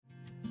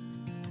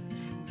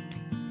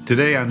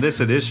Today on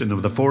this edition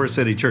of the Forest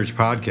City Church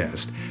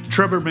podcast,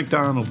 Trevor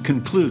McDonald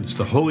concludes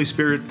the Holy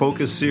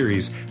Spirit-focused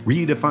series,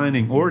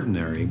 Redefining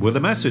Ordinary, with a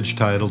message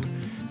titled,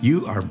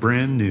 You Are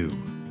Brand New.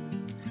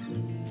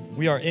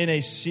 We are in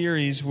a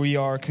series, we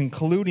are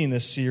concluding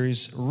this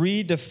series,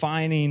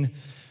 Redefining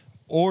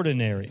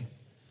Ordinary.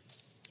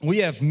 We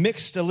have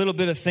mixed a little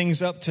bit of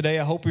things up today.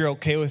 I hope you're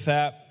okay with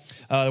that.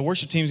 The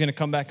worship team is going to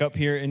come back up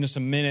here in just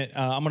a minute.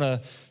 I'm going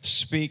to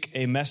speak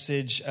a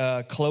message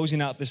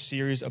closing out this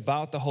series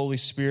about the Holy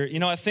Spirit. You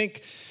know, I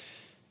think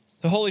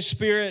the Holy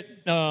Spirit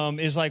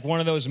is like one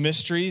of those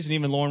mysteries, and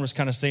even Lauren was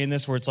kind of saying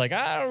this, where it's like,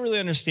 I don't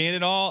really understand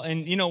it all.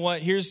 And you know what?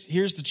 Here's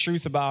the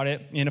truth about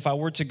it. And if I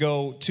were to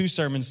go 2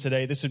 sermons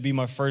today, this would be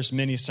my first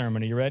mini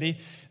sermon. Are you ready?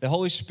 The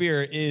Holy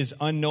Spirit is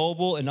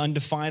unknowable and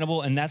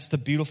undefinable, and that's the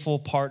beautiful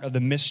part of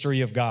the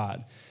mystery of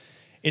God.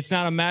 It's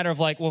not a matter of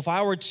like, well,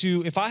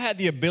 if I had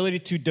the ability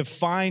to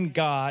define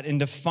God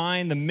and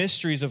define the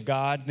mysteries of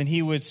God, then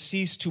he would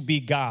cease to be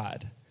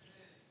God.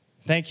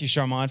 Thank you,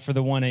 Charmant, for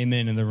the one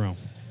amen in the room.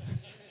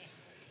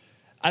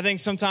 I think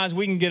sometimes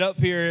we can get up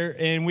here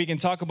and we can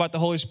talk about the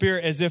Holy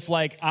Spirit as if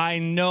like I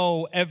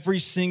know every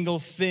single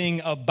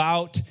thing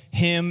about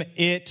him,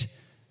 it,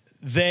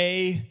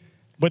 they.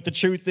 But the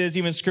truth is,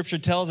 even Scripture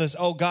tells us,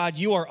 oh God,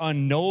 you are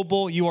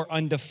unknowable, you are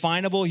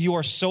undefinable, you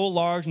are so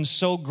large and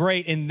so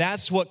great, and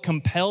that's what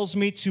compels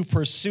me to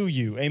pursue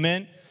you.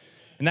 Amen?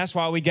 And that's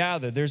why we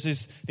gather. There's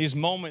these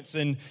moments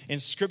in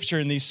Scripture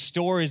and these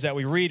stories that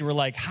we read. We're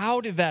like, how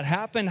did that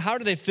happen? How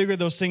did they figure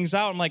those things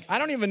out? I'm like, I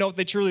don't even know if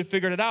they truly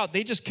figured it out.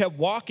 They just kept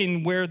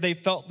walking where they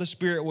felt the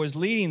Spirit was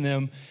leading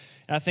them.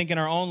 And I think in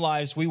our own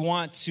lives, we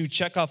want to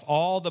check off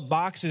all the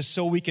boxes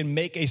so we can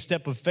make a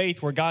step of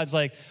faith where God's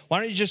like,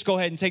 why don't you just go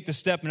ahead and take the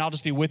step and I'll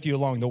just be with you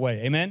along the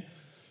way. Amen?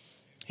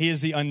 He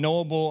is the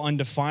unknowable,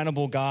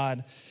 undefinable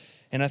God.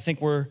 And I think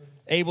we're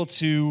able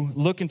to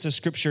look into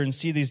Scripture and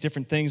see these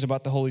different things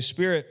about the Holy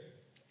Spirit.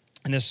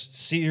 And this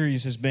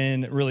series has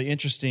been really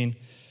interesting.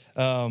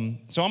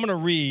 So I'm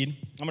going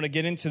to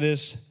get into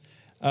this,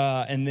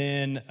 and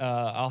then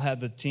I'll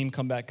have the team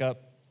come back up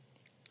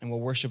and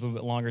we'll worship a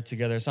bit longer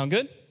together. Sound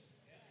good?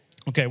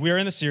 Okay, we are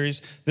in the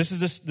series. This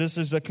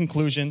is the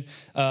conclusion,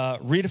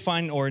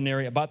 Redefining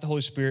Ordinary, about the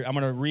Holy Spirit. I'm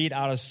going to read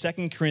out of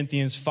 2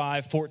 Corinthians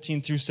 5,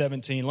 14 through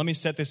 17. Let me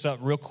set this up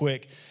real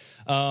quick.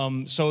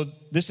 So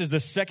this is the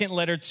second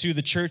letter to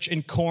the church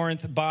in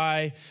Corinth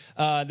by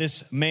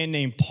this man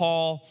named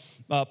Paul.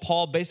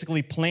 Paul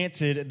basically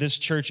planted this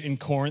church in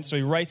Corinth. So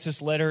he writes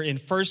this letter in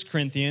 1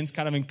 Corinthians,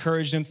 kind of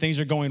encouraged them. Things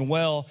are going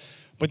well.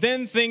 But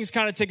then things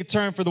kind of take a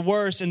turn for the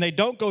worse, and they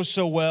don't go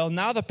so well.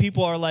 Now the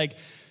people are like,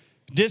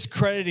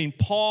 discrediting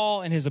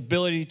Paul and his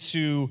ability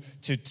to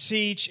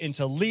teach and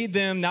to lead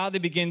them. Now they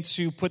begin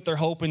to put their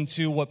hope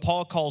into what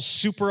Paul calls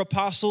super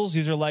apostles.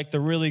 These are like the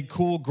really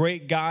cool,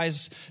 great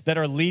guys that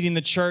are leading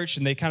the church,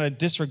 and they kind of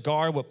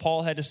disregard what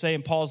Paul had to say.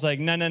 And Paul's like,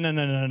 no.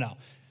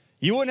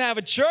 You wouldn't have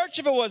a church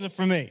if it wasn't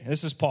for me.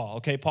 This is Paul,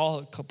 okay?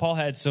 Paul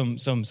had some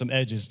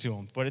edges to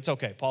him, but it's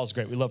okay. Paul's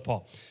great. We love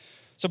Paul.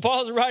 So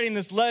Paul's writing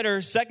this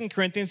letter, 2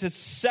 Corinthians, his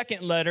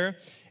second letter,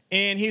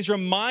 and he's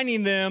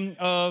reminding them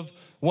of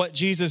what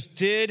Jesus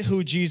did,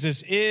 who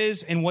Jesus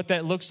is, and what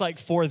that looks like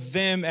for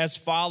them as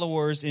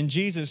followers in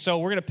Jesus. So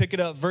we're going to pick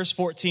it up. Verse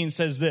 14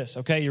 says this,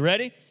 okay? You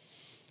ready?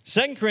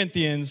 2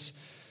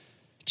 Corinthians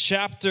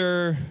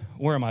chapter,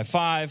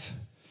 5,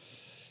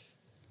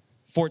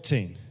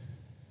 14.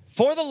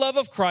 For the love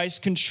of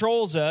Christ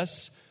controls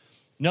us.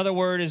 Another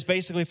word is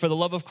basically for the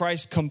love of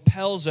Christ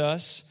compels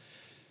us,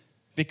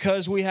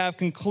 because we have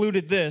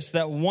concluded this,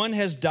 that one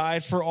has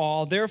died for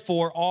all,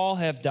 therefore all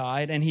have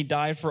died, and he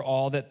died for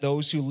all, that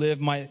those who live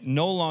might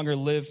no longer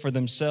live for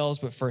themselves,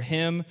 but for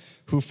him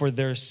who for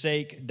their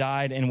sake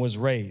died and was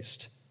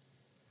raised.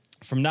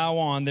 From now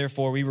on,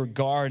 therefore, we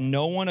regard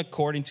no one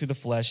according to the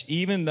flesh,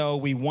 even though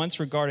we once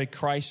regarded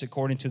Christ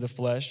according to the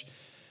flesh.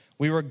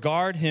 We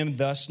regard him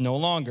thus no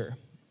longer.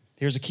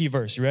 Here's a key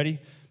verse. You ready?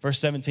 Verse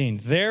 17.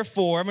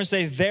 Therefore, I'm going to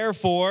say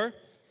therefore.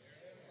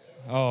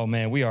 Oh,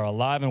 man, we are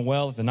alive and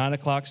well at the 9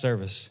 o'clock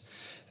service.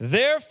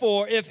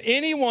 Therefore, if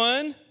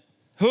anyone,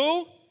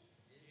 who?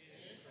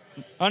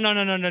 Oh, no.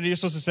 You're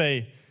supposed to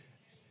say,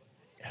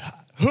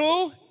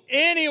 who?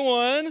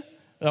 Anyone.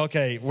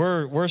 Okay,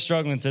 we're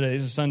struggling today.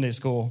 This is Sunday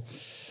school.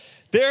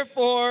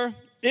 Therefore,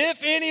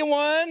 if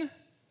anyone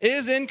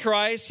is in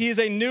Christ, he is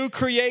a new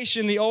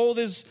creation. The old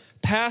is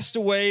passed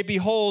away.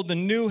 Behold, the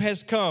new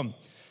has come.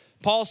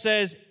 Paul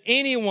says,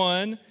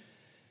 anyone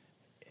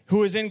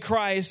who is in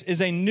Christ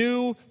is a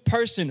new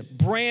person,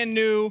 brand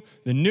new.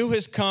 The new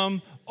has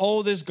come,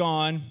 old is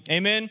gone.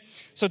 Amen?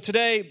 So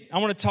today, I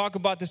want to talk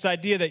about this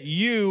idea that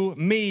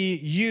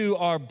you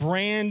are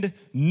brand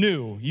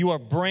new. You are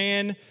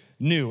brand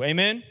new.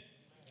 Amen?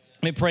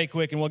 Let me pray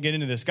quick and we'll get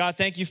into this. God,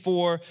 thank you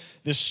for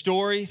this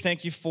story.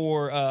 Thank you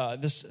for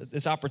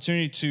this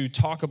opportunity to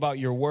talk about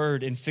your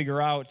word and figure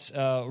out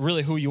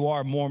really who you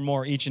are more and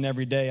more each and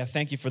every day. I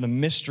thank you for the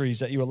mysteries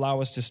that you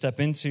allow us to step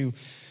into.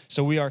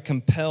 So we are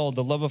compelled.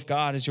 The love of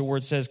God, as your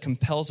word says,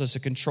 compels us.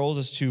 It controls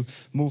us to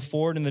move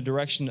forward in the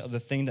direction of the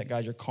thing that,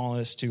 God, you're calling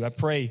us to. I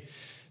pray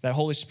that,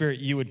 Holy Spirit,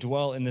 you would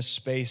dwell in this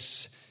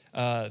space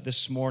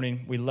this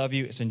morning. We love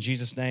you. It's in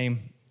Jesus' name.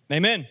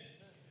 Amen.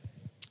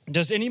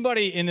 Does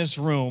anybody in this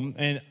room,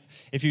 and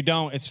if you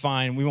don't, it's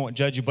fine. We won't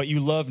judge you, but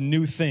you love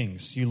new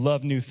things. You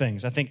love new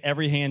things. I think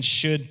every hand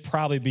should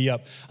probably be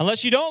up.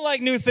 Unless you don't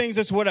like new things,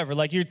 it's whatever.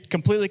 Like, you're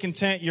completely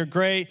content. You're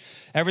great.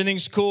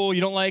 Everything's cool. You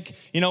don't like,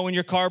 when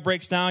your car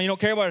breaks down. You don't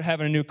care about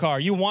having a new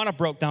car. You want a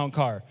broke down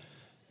car.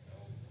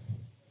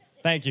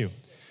 Thank you.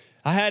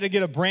 I had to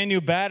get a brand new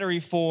battery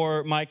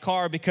for my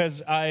car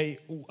because I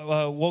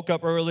woke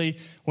up early,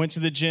 went to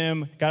the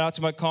gym, got out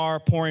to my car,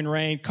 pouring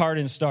rain, car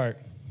didn't start.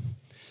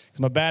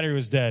 My battery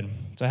was dead.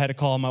 So I had to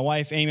call my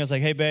wife, Amy. I was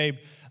like, hey, babe,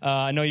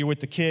 I know you're with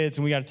the kids,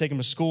 and we got to take them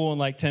to school in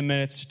like 10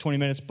 minutes, 20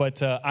 minutes,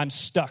 but I'm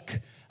stuck.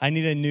 I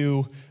need a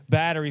new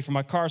battery for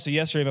my car. So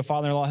yesterday, my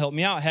father-in-law helped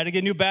me out. I had to get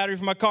a new battery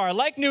for my car. I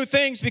like new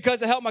things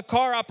because it helped my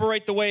car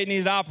operate the way it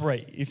needed to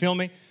operate. You feel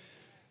me?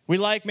 We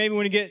like maybe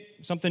when you get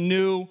something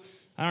new.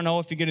 I don't know,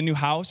 if you get a new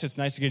house, it's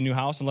nice to get a new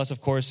house, unless,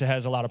 of course, it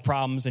has a lot of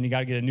problems, and you got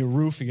to get a new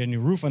roof. You get a new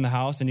roof on the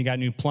house, and you got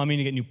new plumbing.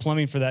 You get new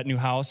plumbing for that new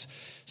house.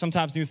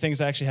 Sometimes new things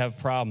actually have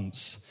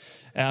problems.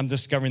 And I'm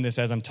discovering this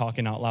as I'm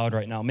talking out loud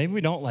right now. Maybe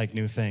we don't like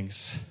new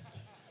things.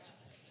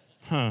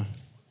 I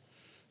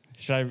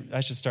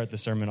should start the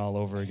sermon all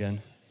over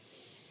again.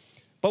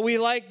 But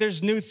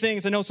there's new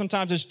things. I know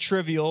sometimes it's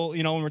trivial,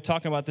 when we're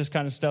talking about this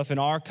kind of stuff in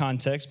our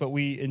context, but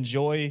we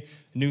enjoy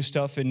new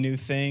stuff and new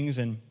things.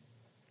 And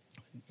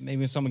maybe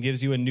when someone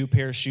gives you a new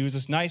pair of shoes,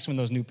 it's nice when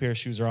those new pair of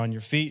shoes are on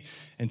your feet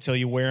until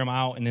you wear them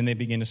out, and then they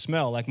begin to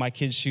smell. Like my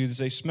kids' shoes,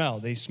 they smell.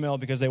 They smell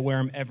because they wear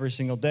them every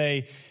single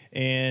day,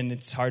 and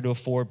it's hard to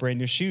afford brand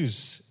new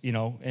shoes,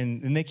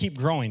 and they keep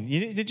growing.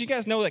 Did you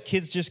guys know that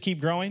kids just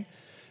keep growing?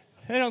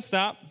 They don't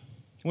stop,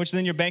 which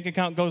then your bank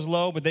account goes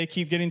low, but they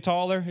keep getting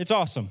taller. It's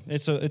awesome.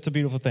 It's a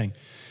beautiful thing.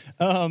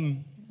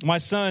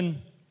 My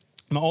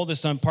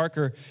oldest son,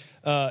 Parker,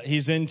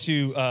 he's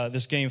into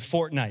this game,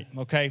 Fortnite,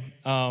 okay?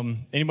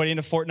 Anybody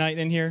into Fortnite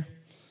in here?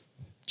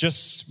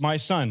 Just my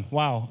son.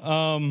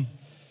 Wow.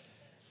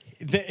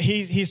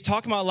 He's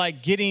talking about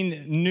like getting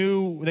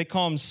new, they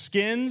call them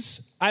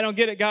skins. I don't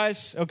get it,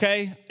 guys,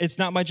 okay? It's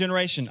not my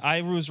generation.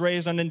 I was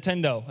raised on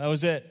Nintendo. That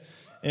was it.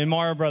 And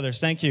Mario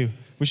Brothers, thank you.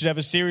 We should have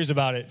a series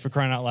about it, for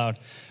crying out loud.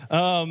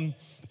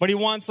 But he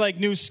wants like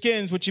new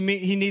skins, which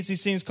he needs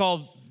these things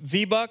called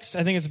V-Bucks.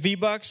 I think it's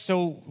V-Bucks.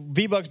 So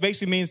V-Bucks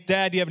basically means,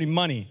 Dad, do you have any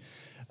money?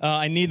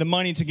 I need the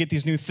money to get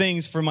these new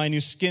things for my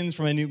new skins,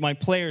 for my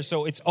players.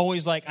 So it's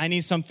always like, I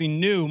need something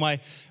new. My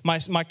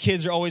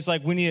kids are always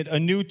like, we need a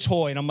new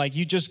toy. And I'm like,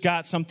 you just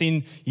got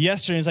something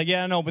yesterday. And it's like,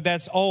 yeah, I know, but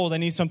that's old. I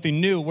need something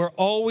new. We're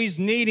always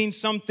needing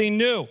something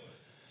new.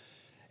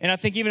 And I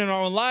think even in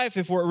our own life,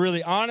 if we're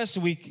really honest,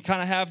 we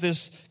kind of have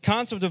this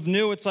concept of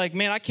new. It's like,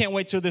 man, I can't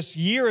wait till this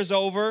year is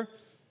over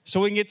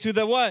so we can get to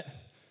the what?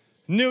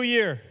 New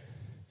year.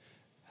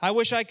 I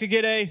wish I could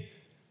get a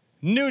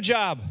new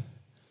job,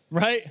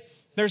 right?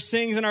 There's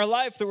things in our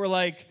life that we're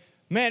like,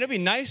 man, it'd be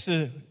nice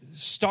to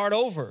start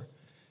over.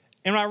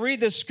 And when I read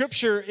this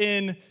scripture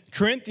in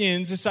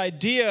Corinthians, this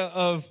idea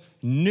of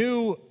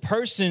new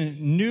person,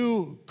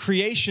 new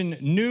creation,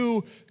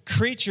 new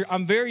creature,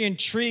 I'm very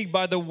intrigued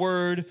by the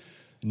word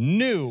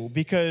new,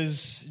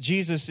 because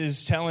Jesus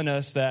is telling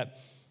us that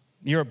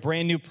you're a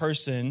brand new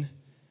person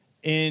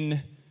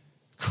in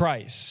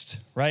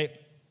Christ, right?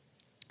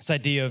 This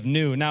idea of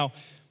new. Now,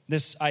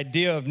 this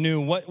idea of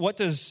new, what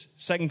does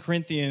 2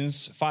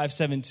 Corinthians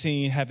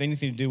 5:17 have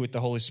anything to do with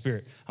the Holy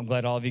Spirit? I'm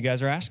glad all of you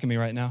guys are asking me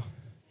right now.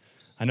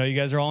 I know you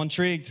guys are all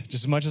intrigued,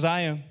 just as much as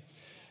I am.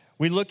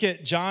 We look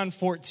at John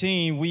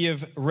 14. We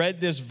have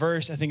read this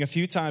verse, I think, a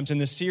few times in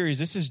this series.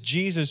 This is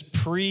Jesus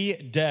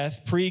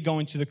pre-death,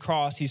 pre-going to the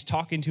cross. He's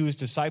talking to his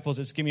disciples.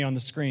 It's giving me on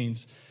the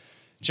screens.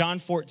 John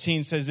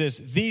 14 says this,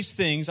 "These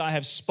things I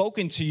have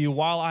spoken to you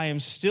while I am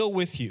still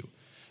with you.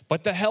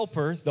 But the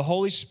Helper, the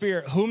Holy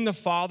Spirit, whom the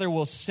Father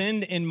will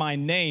send in my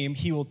name,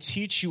 he will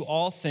teach you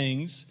all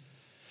things,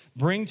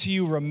 bring to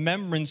you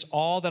remembrance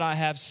all that I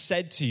have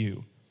said to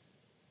you.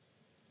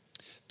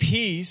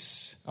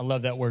 Peace," I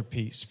love that word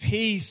peace.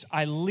 "Peace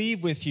I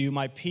leave with you,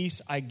 my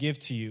peace I give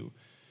to you.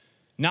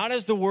 Not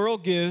as the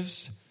world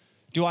gives,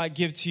 do I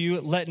give to you.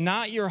 Let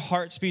not your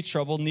hearts be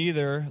troubled,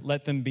 neither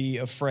let them be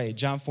afraid."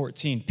 John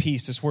 14,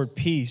 peace. This word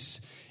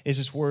peace is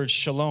this word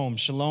shalom.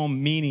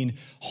 Shalom meaning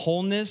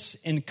wholeness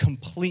and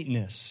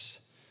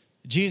completeness.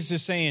 Jesus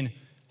is saying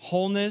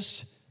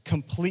wholeness,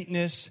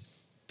 completeness,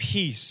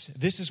 peace.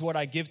 This is what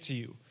I give to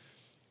you.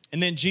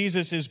 And then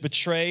Jesus is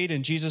betrayed,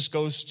 and Jesus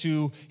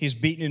he's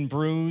beaten and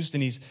bruised,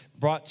 and he's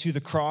brought to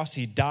the cross.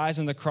 He dies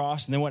on the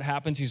cross, and then what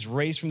happens? He's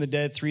raised from the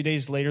dead 3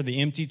 days later,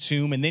 the empty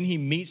tomb, and then he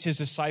meets his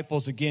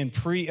disciples again,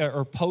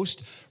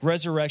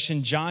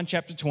 post-resurrection. John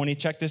chapter 20,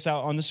 check this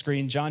out on the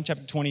screen. John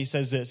chapter 20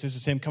 says this. This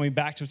is him coming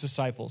back to his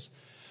disciples.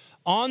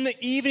 "On the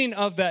evening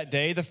of that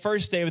day, the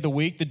first day of the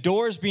week, the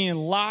doors being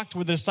locked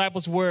where the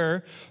disciples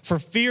were for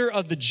fear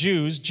of the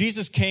Jews,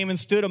 Jesus came and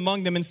stood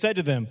among them and said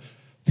to them,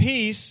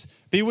 'Peace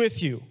be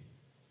with you.'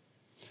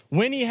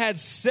 When he had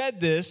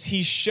said this,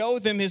 he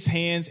showed them his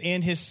hands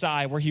and his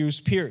side where he was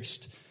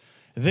pierced.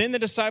 Then the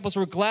disciples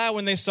were glad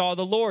when they saw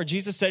the Lord.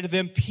 Jesus said to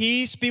them,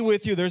 peace be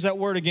with you. There's that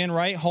word again,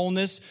 right?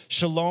 Wholeness,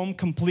 shalom,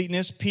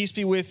 completeness, peace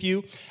be with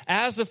you.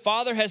 As the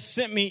Father has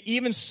sent me,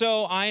 even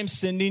so I am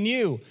sending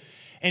you.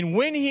 And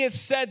when he had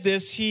said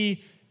this,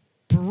 he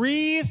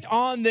breathed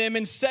on them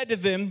and said to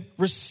them,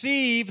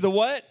 receive the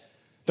what?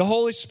 The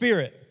Holy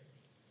Spirit.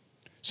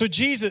 So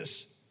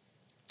Jesus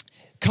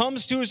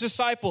comes to his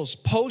disciples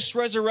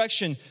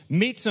post-resurrection,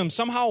 meets them,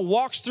 somehow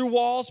walks through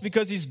walls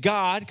because he's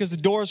God, because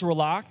the doors were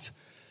locked.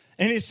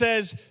 And he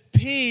says,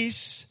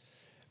 peace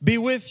be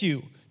with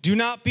you. Do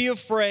not be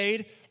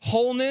afraid.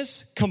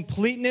 Wholeness,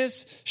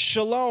 completeness,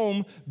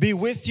 shalom be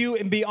with you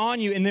and be on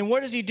you. And then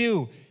what does he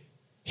do?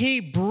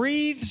 He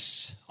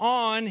breathes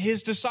on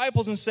his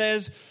disciples and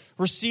says,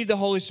 receive the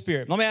Holy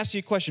Spirit. Let me ask you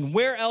a question.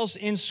 Where else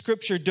in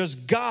Scripture does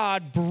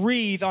God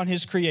breathe on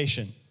his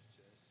creation?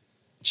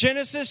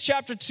 Genesis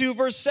chapter 2,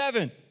 verse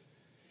 7.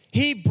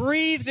 He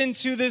breathed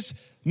into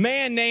this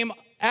man named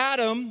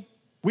Adam.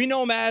 We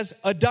know him as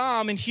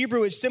Adam. In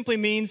Hebrew, it simply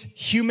means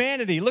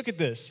humanity. Look at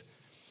this.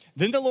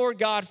 Then the Lord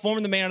God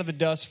formed the man out of the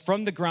dust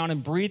from the ground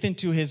and breathed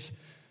into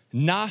his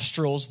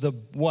nostrils the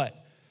what?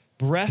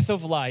 Breath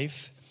of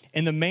life.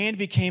 And the man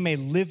became a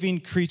living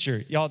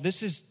creature. Y'all,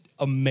 this is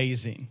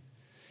amazing.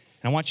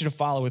 And I want you to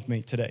follow with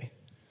me today.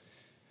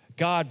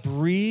 God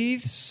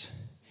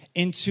breathes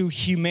into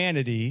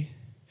humanity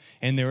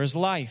and there is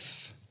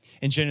life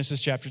in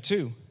Genesis chapter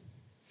 2.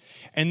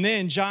 And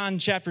then John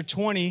chapter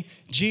 20,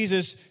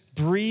 Jesus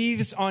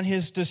breathes on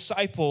his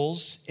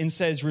disciples and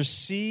says,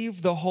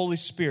 receive the Holy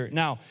Spirit.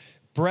 Now,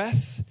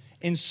 breath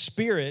and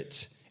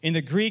spirit in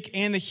the Greek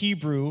and the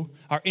Hebrew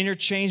are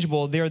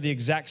interchangeable. They are the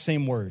exact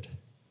same word.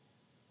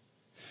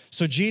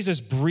 So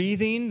Jesus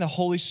breathing the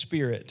Holy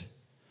Spirit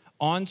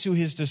onto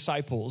his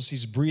disciples,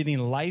 he's breathing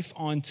life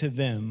onto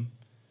them.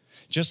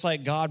 Just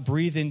like God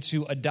breathed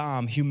into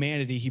Adam,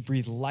 humanity, he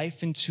breathed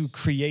life into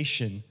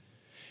creation.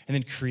 And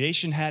then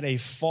creation had a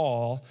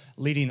fall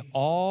leading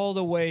all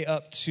the way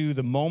up to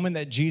the moment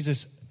that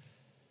Jesus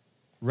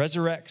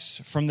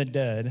resurrects from the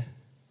dead,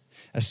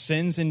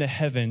 ascends into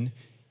heaven.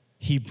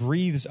 He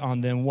breathes on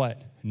them what?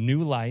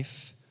 New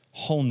life,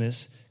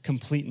 wholeness,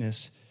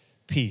 completeness,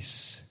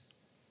 peace.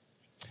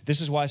 This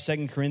is why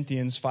 2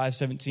 Corinthians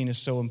 5:17 is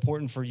so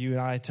important for you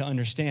and I to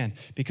understand.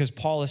 Because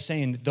Paul is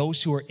saying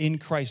those who are in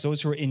Christ,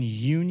 those who are in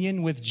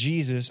union with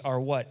Jesus are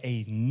what?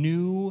 A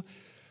new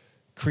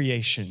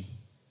creation.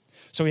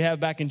 So we have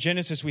back in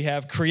Genesis, we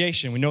have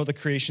creation. We know the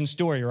creation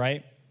story,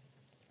 right?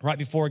 Right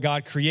before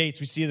God creates,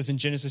 we see this in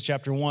Genesis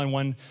chapter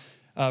 1,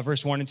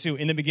 verse 1 and 2.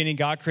 In the beginning,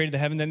 God created the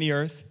heaven and the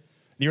earth.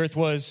 The earth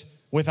was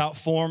without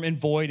form and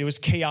void. It was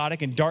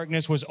chaotic and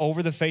darkness was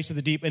over the face of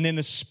the deep. And then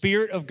the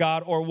Spirit of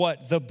God, or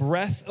what? The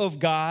breath of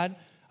God.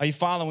 Are you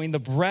following? The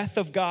breath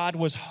of God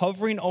was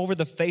hovering over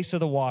the face of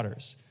the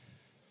waters.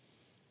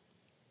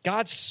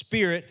 God's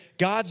Spirit,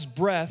 God's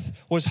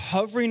breath was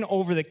hovering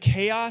over the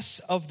chaos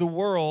of the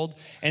world.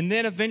 And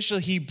then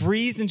eventually he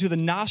breathed into the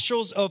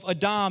nostrils of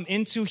Adam,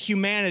 into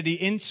humanity,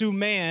 into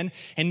man.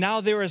 And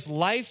now there is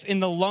life in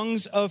the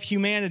lungs of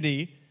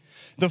humanity.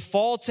 The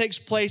fall takes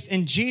place,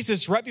 and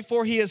Jesus, right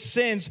before he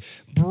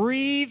ascends,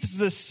 breathes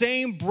the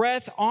same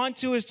breath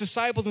onto his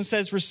disciples and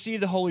says, receive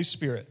the Holy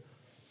Spirit.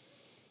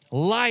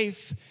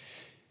 Life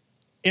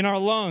in our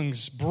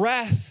lungs,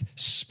 breath,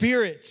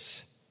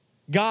 spirit.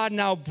 God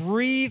now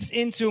breathes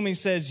into him and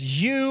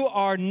says, you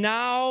are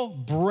now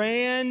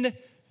brand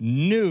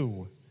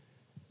new.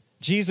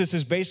 Jesus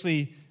is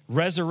basically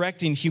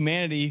resurrecting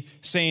humanity,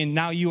 saying,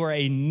 now you are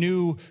a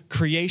new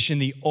creation.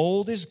 The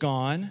old is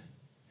gone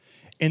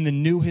and the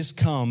new has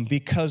come.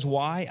 Because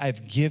why?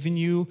 I've given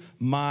you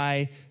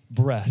my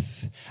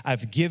breath.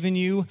 I've given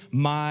you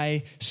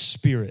my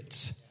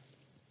spirit.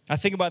 I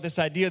think about this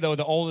idea, though,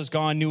 the old is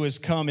gone, new has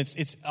come.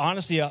 It's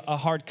honestly a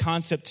hard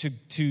concept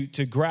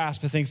to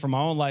grasp, I think, for my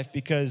own life,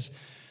 because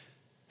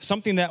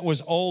something that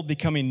was old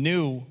becoming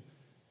new,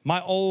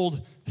 my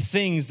old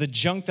things, the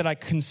junk that I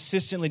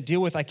consistently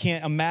deal with, I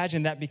can't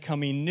imagine that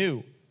becoming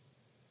new.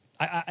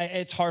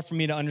 It's hard for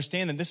me to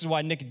understand that. This is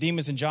why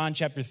Nicodemus in John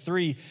chapter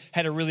 3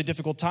 had a really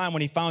difficult time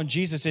when he found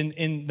Jesus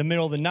in the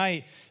middle of the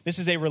night. This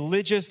is a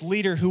religious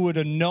leader who would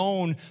have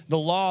known the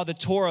law, the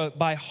Torah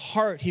by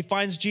heart. He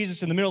finds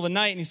Jesus in the middle of the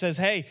night and he says,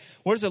 hey,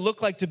 what does it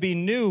look like to be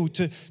new,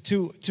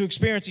 to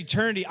experience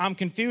eternity? I'm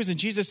confused. And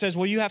Jesus says,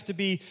 well, you have to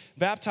be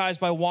baptized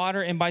by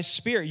water and by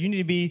spirit. You need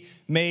to be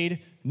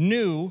made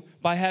new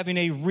by having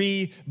a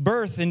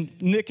rebirth. And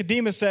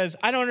Nicodemus says,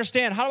 I don't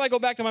understand. How do I go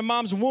back to my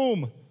mom's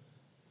womb?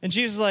 And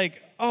Jesus is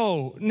like,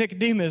 oh,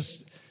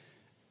 Nicodemus,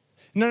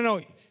 no.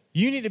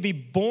 You need to be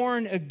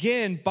born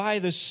again by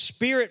the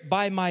Spirit,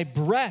 by my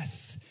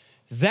breath.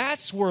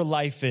 That's where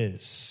life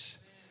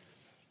is.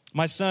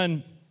 My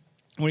son,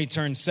 when he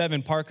turned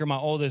 7, Parker, my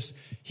oldest,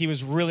 he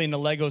was really into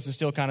Legos and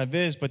still kind of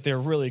is, but they're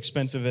really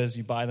expensive as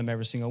you buy them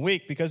every single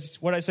week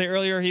because what I say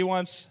earlier, he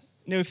wants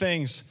new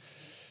things.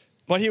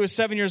 But he was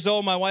 7 years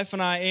old. My wife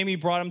and I, Amy,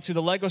 brought him to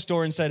the Lego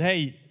store and said,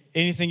 hey,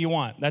 anything you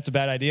want. That's a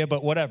bad idea,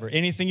 but whatever.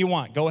 Anything you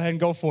want. Go ahead and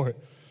go for it.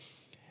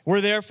 We're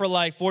there for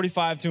like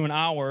 45 to an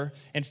hour,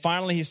 and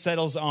finally he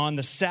settles on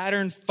the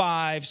Saturn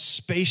V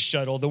space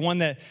shuttle, the one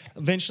that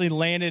eventually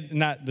landed,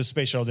 not the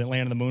space shuttle didn't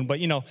land on the moon, but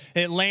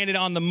it landed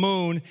on the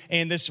moon,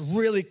 and this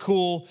really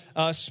cool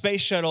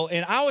space shuttle.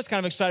 And I was kind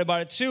of excited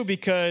about it too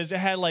because it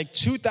had like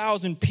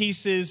 2,000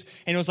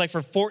 pieces, and it was like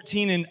for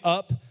 14 and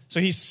up. So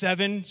he's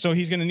 7, so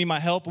he's gonna need my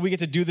help, but we get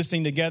to do this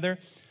thing together.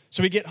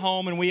 So we get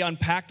home and we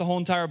unpack the whole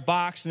entire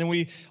box, and then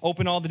we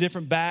open all the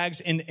different bags,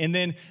 and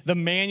then the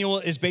manual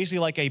is basically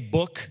like a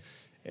book.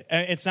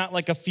 It's not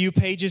like a few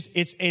pages,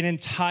 it's an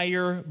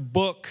entire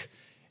book.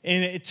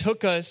 And it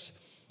took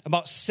us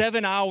about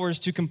 7 hours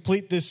to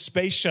complete this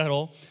space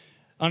shuttle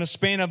on a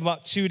span of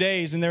about 2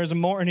 days. And there was a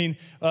morning,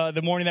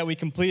 the morning that we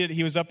completed,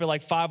 he was up at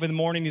like 5 in the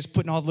morning, he's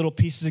putting all the little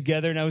pieces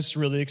together, and that was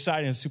really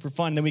exciting, it was super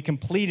fun. And then we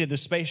completed the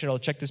space shuttle.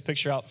 Check this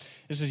picture out.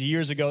 This is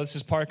years ago. This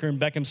is Parker and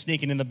Beckham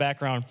sneaking in the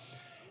background.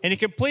 And he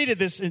completed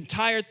this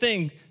entire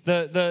thing,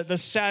 the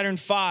Saturn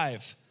V,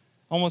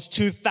 almost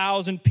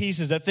 2,000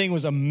 pieces. That thing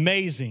was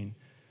amazing.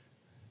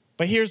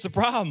 But here's the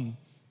problem.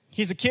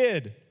 He's a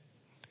kid.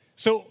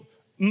 So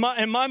in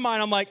my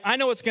mind, I'm like, I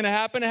know what's going to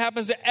happen. It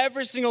happens to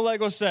every single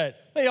Lego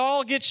set. They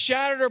all get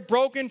shattered or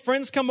broken.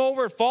 Friends come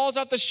over, it falls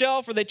off the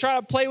shelf, or they try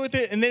to play with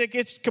it, and then it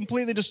gets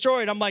completely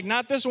destroyed. I'm like,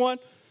 not this one.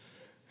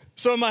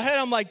 So in my head,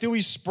 I'm like, do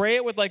we spray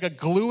it with like a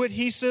glue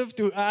adhesive?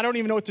 I don't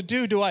even know what to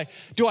do. Do I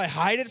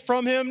hide it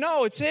from him?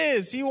 No, it's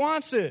his. He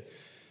wants it.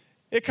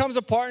 It comes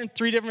apart in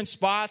 3 different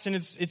spots, and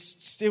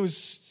it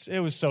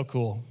was so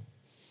cool.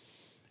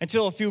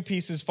 Until a few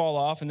pieces fall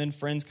off, and then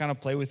friends kind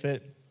of play with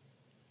it.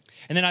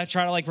 And then I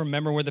try to like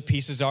remember where the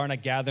pieces are, and I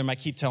gather them. I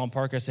keep telling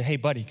Parker, I say, hey,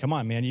 buddy, come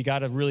on, man. You got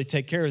to really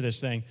take care of this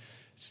thing.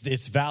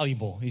 It's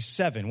valuable. He's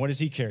 7. What does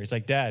he care? He's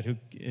like, Dad,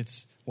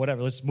 it's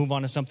whatever. Let's move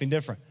on to something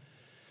different.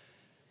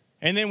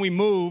 And then we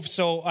moved,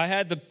 so I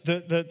had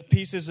the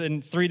pieces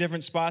in 3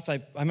 different spots. I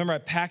remember I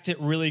packed it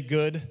really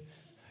good.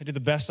 I did the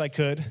best I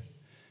could,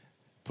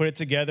 put it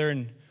together,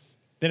 and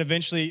then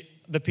eventually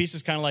the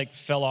pieces kind of like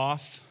fell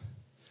off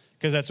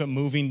because that's what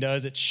moving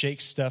does. It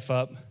shakes stuff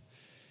up. And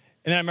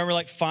then I remember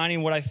like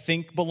finding what I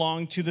think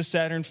belonged to the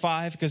Saturn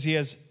V because he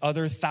has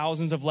other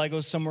thousands of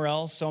Legos somewhere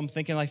else. So I'm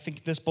thinking, I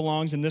think this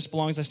belongs and this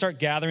belongs. I start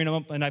gathering them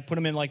up, and I put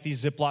them in like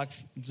these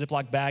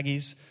Ziploc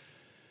baggies.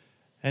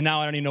 And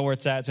now I don't even know where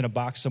it's at. It's in a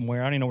box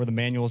somewhere. I don't even know where the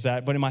manual's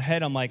at. But in my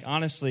head, I'm like,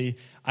 honestly,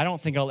 I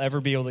don't think I'll ever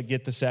be able to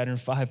get the Saturn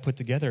V put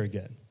together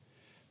again.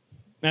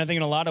 And I think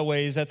in a lot of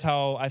ways, that's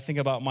how I think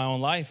about my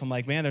own life. I'm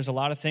like, man, there's a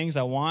lot of things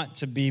I want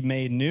to be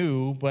made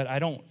new, but I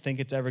don't think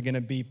it's ever going to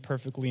be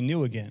perfectly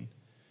new again.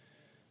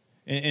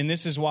 And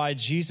this is why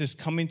Jesus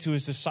coming to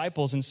his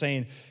disciples and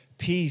saying,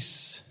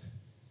 peace,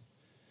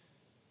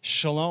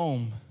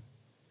 shalom,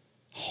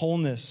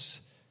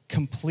 wholeness,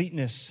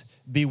 completeness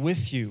be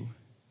with you.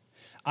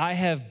 I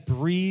have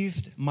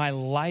breathed my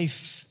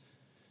life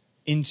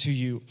into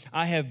you.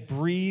 I have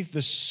breathed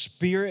the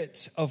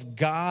Spirit of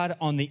God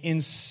on the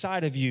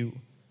inside of you.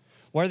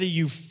 Whether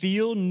you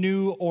feel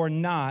new or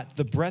not,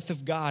 the breath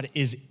of God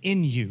is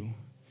in you.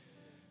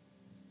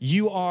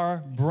 You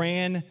are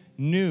brand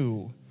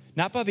new,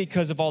 not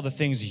because of all the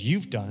things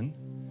you've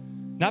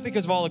done, not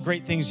because of all the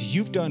great things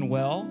you've done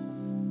well,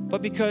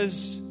 but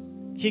because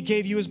he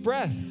gave you his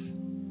breath.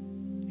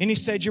 And he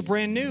said, you're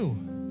brand new.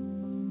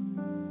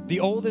 The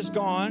old is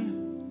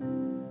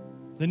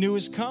gone, the new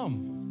has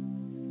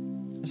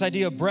come. This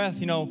idea of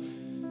breath,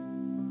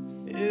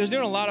 there's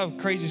doing a lot of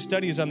crazy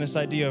studies on this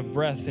idea of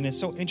breath, and it's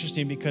so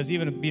interesting because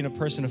even being a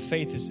person of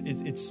faith,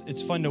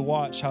 it's fun to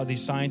watch how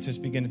these scientists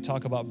begin to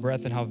talk about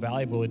breath and how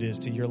valuable it is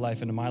to your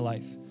life and to my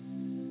life.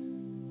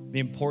 The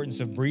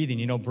importance of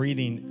breathing,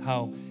 breathing,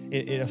 how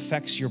it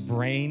affects your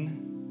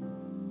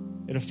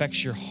brain, it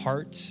affects your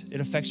heart,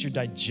 it affects your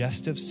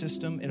digestive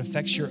system, it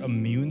affects your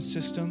immune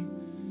system.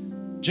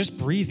 Just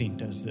breathing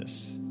does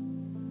this.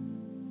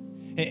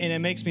 And it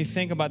makes me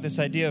think about this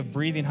idea of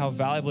breathing, how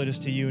valuable it is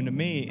to you and to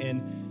me.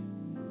 And,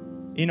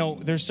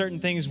 there's certain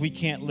things we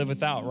can't live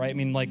without, right? I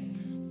mean, like,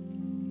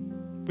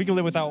 we can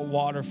live without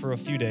water for a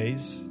few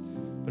days,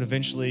 but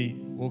eventually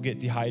we'll get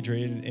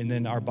dehydrated, and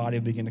then our body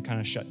will begin to kind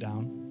of shut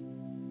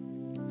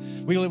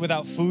down. We can live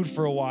without food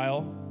for a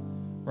while,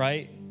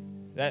 right?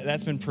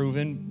 That's been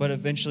proven, but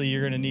eventually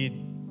you're going to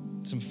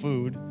need some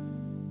food.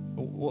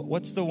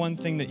 What's the one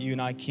thing that you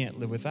and I can't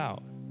live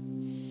without?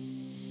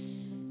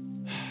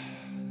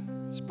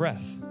 It's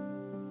breath.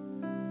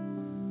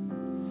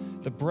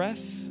 The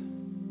breath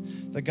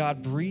that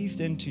God breathed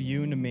into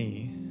you and to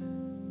me,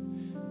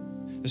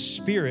 the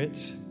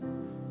Spirit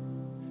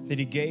that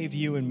he gave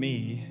you and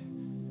me,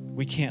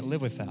 we can't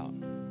live without.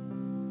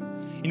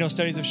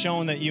 Studies have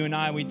shown that you and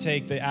I,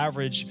 the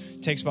average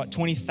takes about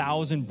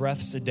 20,000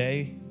 breaths a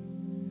day.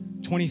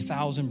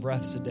 20,000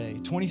 breaths a day.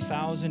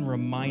 20,000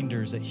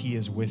 reminders that he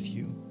is with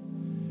you.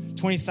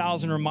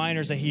 20,000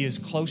 reminders that he is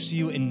close to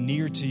you and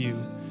near to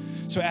you.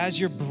 So as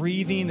you're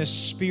breathing the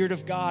Spirit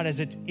of God, as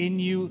it's in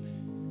you,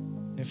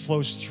 it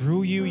flows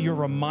through you, you're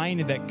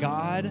reminded that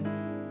God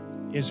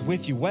is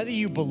with you. Whether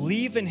you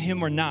believe in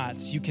him or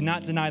not, you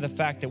cannot deny the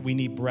fact that we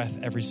need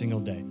breath every single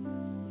day.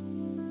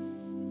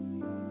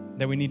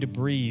 That we need to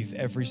breathe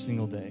every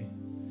single day.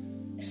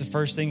 It's the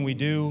first thing we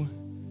do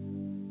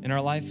in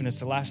our life, and it's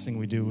the last thing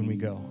we do when we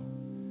go.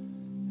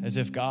 As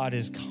if God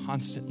is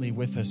constantly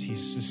with us.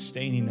 He's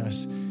sustaining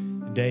us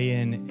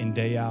day in and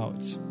day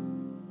out.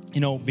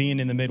 You know, being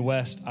in the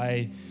Midwest,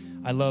 I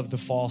love the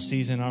fall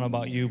season. I don't know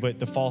about you, but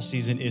the fall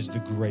season is the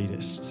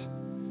greatest.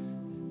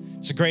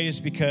 It's the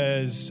greatest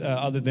because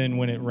other than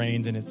when it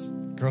rains and it's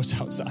gross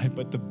outside,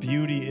 but the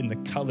beauty in the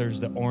colors,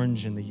 the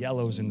orange and the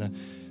yellows and the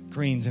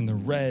greens and the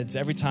reds.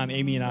 Every time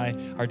Amy and I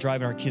are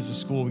driving our kids to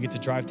school, we get to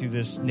drive through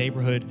this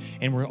neighborhood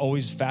and we're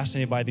always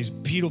fascinated by these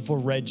beautiful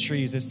red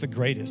trees. It's the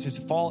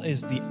greatest. Fall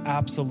is the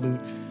absolute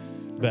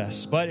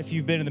best. But if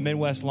you've been in the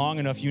Midwest long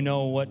enough, you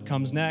know what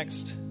comes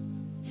next.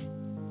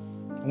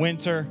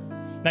 Winter.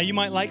 Now you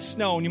might like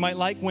snow and you might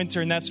like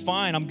winter, and that's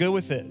fine. I'm good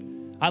with it.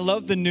 I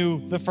love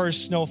the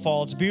first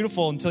snowfall. It's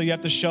beautiful until you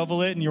have to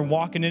shovel it and you're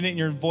walking in it and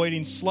you're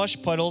avoiding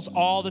slush puddles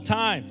all the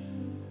time.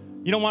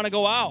 You don't want to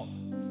go out.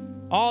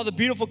 All the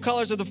beautiful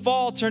colors of the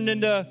fall turned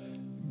into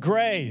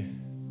gray,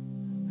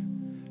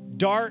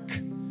 dark.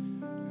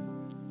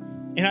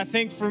 And I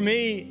think for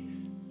me,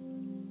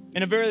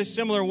 in a very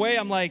similar way,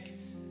 I'm like,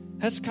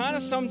 that's kind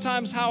of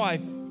sometimes how I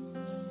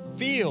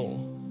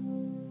feel.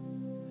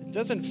 It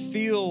doesn't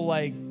feel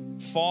like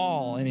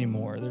fall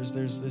anymore. There's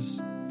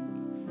this,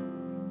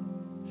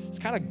 it's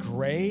kind of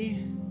gray.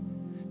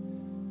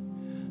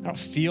 I don't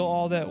feel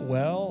all that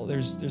well.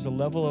 There's a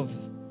level of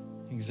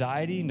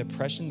anxiety and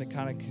depression that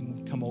kind of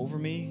can come over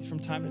me from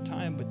time to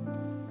time.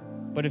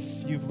 But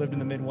if you've lived in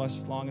the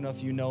Midwest long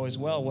enough, you know as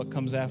well what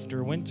comes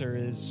after winter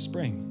is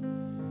spring.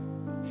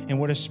 And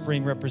what does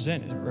spring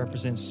represent? It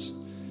represents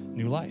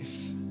new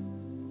life.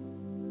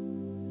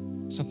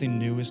 Something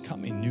new is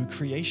coming, new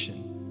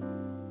creation.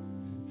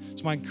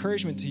 So my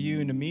encouragement to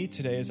you and to me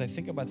today as I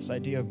think about this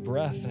idea of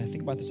breath and I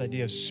think about this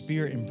idea of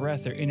spirit and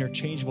breath, they're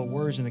interchangeable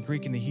words in the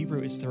Greek and the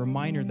Hebrew. It's the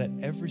reminder that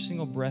every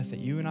single breath that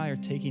you and I are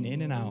taking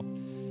in and out,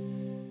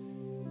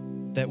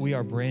 that we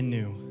are brand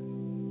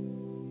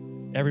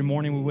new. Every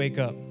morning we wake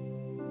up,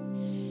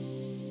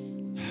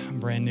 I'm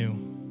brand new.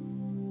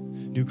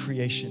 New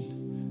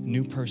creation,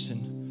 new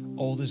person,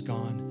 old is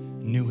gone,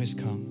 new has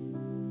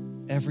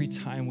come. Every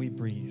time we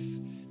breathe,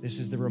 this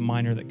is the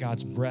reminder that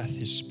God's breath,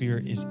 his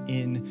spirit is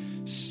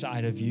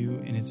inside of you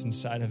and it's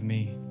inside of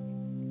me.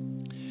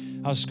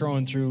 I was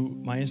scrolling through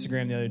my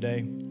Instagram the other day.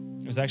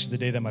 It was actually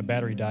the day that my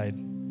battery died.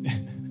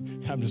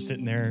 I'm just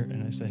sitting there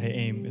and I said, hey,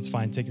 Aim, it's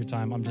fine. Take your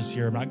time. I'm just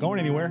here. I'm not going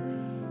anywhere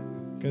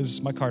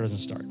because my car doesn't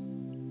start.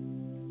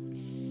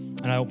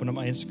 And I opened up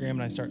my Instagram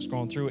and I start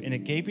scrolling through it, and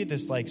it gave me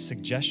this like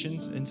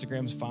suggestions.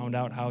 Instagram's found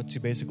out how to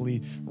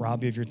basically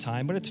rob you of your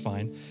time, but it's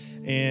fine.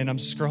 And I'm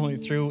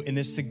scrolling through and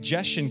this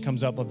suggestion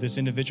comes up of this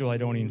individual I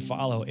don't even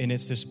follow. And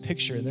it's this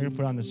picture, and they're gonna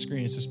put it on the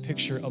screen. It's this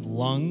picture of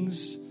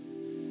lungs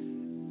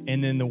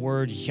and then the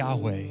word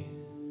Yahweh.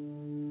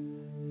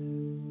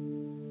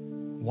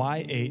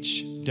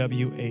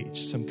 YHWH,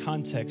 some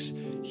context.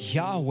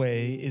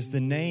 Yahweh is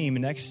the name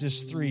in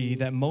Exodus 3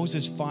 that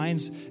Moses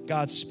finds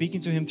God speaking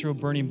to him through a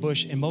burning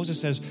bush. And Moses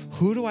says,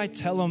 who do I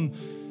tell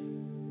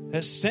him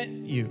that sent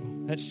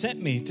you, that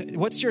sent me?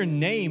 What's your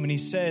name? And he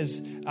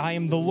says, I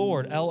am the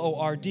Lord,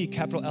 L-O-R-D,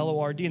 capital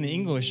L-O-R-D in the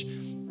English.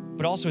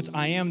 But also it's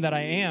I am that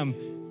I am.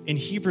 In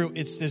Hebrew,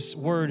 it's this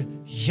word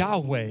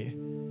Yahweh.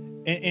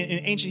 In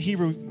ancient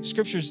Hebrew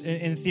scriptures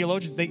and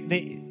theologians,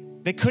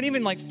 they couldn't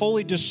even like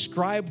fully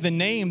describe the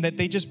name, that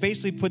they just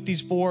basically put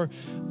these four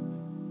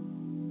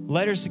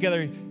letters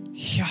together,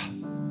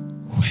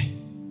 Yahweh.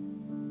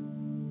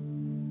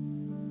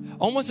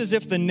 Almost as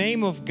if the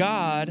name of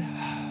God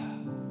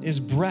is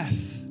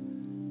breath.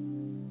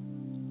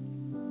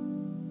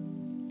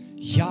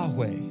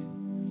 Yahweh.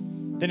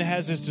 Then it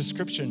has this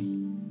description.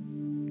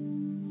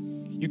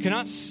 You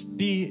cannot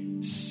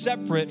be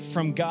separate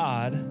from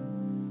God.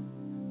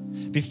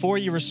 Before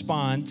you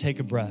respond, take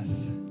a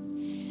breath.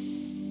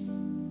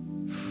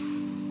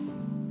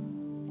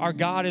 Our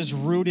God is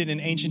rooted in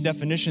ancient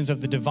definitions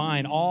of the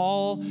divine.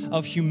 All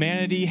of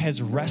humanity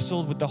has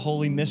wrestled with the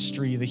holy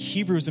mystery. The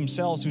Hebrews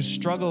themselves, who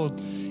struggled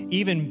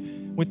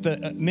even with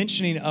the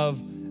mentioning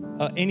of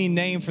any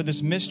name for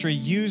this mystery,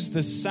 used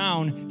the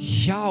sound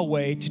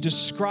Yahweh to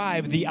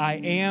describe the I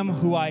am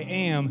who I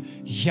am.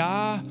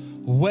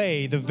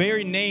 Yahweh, the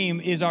very name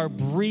is our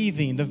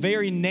breathing. The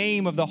very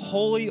name of the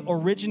holy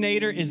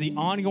originator is the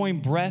ongoing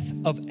breath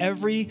of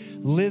every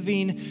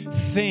living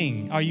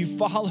thing. Are you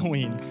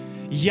following?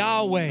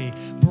 Yahweh,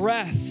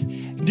 breath,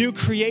 new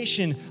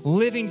creation,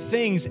 living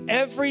things.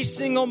 Every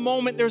single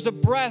moment there's a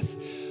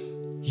breath.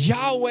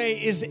 Yahweh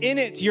is in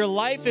it. Your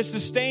life is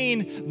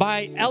sustained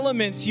by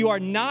elements you are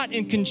not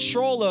in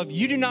control of.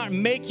 You do not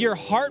make your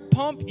heart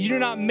pump. You do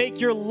not make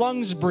your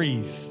lungs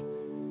breathe.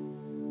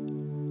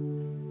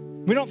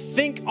 We don't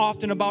think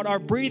often about our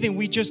breathing.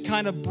 We just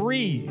kind of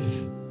breathe.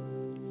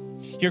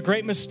 Your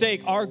great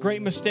mistake, our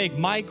great mistake,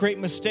 my great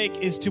mistake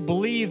is to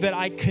believe that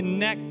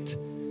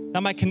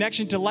that my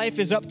connection to life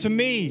is up to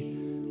me.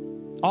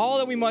 All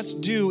that we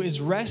must do is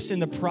rest in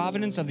the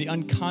providence of the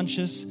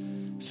unconscious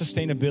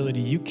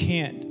sustainability.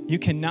 You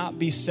cannot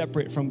be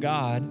separate from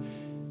God.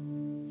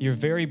 Your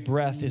very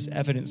breath is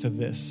evidence of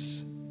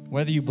this.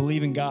 Whether you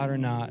believe in God or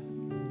not,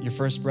 your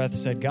first breath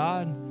said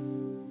God,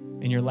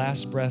 and your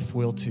last breath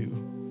will too.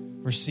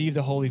 Receive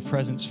the holy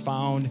presence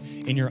found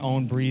in your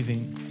own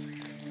breathing.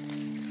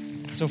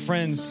 So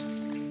friends,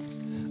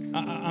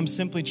 I'm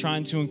simply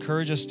trying to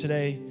encourage us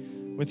today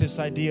with this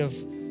idea of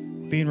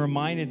being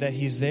reminded that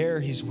he's there,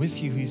 he's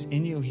with you, he's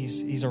in you,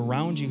 he's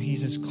around you,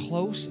 he's as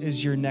close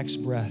as your next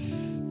breath.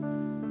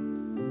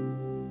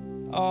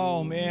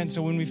 Oh man,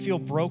 so when we feel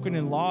broken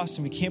and lost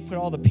and we can't put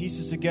all the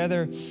pieces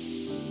together,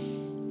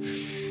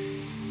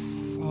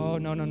 oh,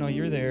 no,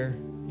 you're there.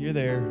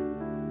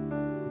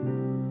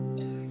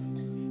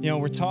 You know,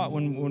 we're taught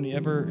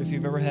if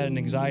you've ever had an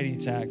anxiety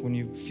attack, when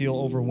you feel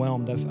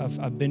overwhelmed,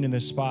 I've been in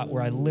this spot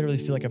where I literally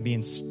feel like I'm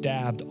being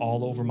stabbed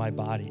all over my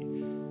body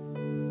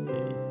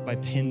by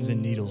pins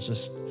and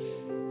needles,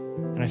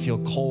 and I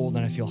feel cold,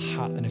 and I feel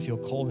hot, and I feel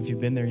cold. And if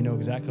you've been there, you know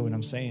exactly what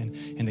I'm saying.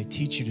 And they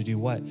teach you to do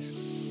what?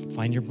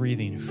 Find your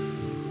breathing.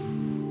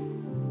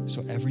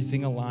 So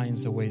everything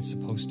aligns the way it's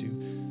supposed to.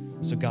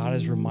 So God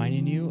is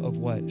reminding you of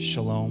what?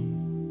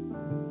 Shalom,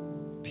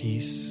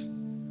 peace,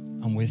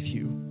 I'm with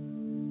you.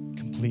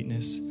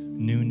 Completeness,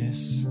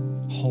 newness,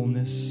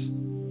 wholeness.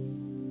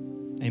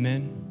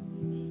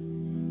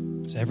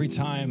 Amen. So every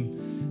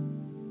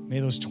time, may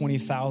those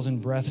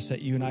 20,000 breaths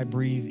that you and I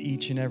breathe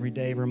each and every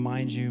day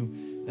remind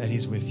you that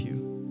he's with you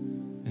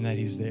and that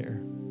he's there.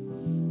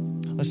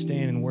 Let's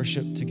stand and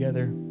worship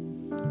together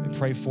and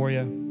pray for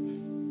you.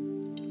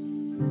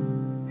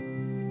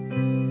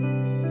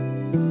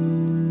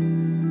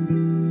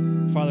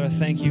 Father, I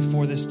thank you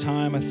for this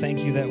time. I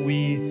thank you that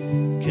we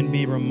can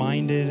be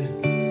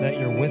reminded that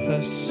you're with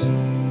us,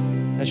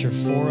 that you're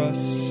for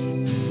us,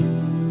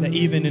 that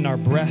even in our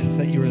breath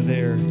that you are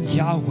there.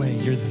 Yahweh,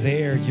 you're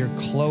there, you're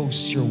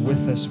close, you're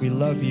with us. We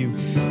love you.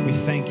 We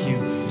thank you.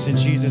 It's in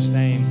Jesus'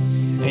 name.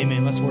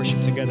 Amen. Let's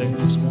worship together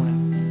this morning.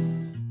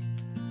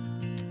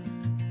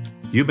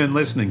 You've been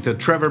listening to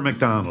Trevor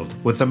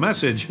McDonald with the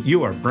message,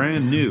 You Are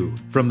Brand New,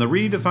 from the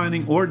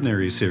Redefining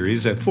Ordinary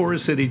series at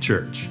Forest City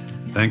Church.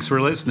 Thanks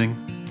for listening.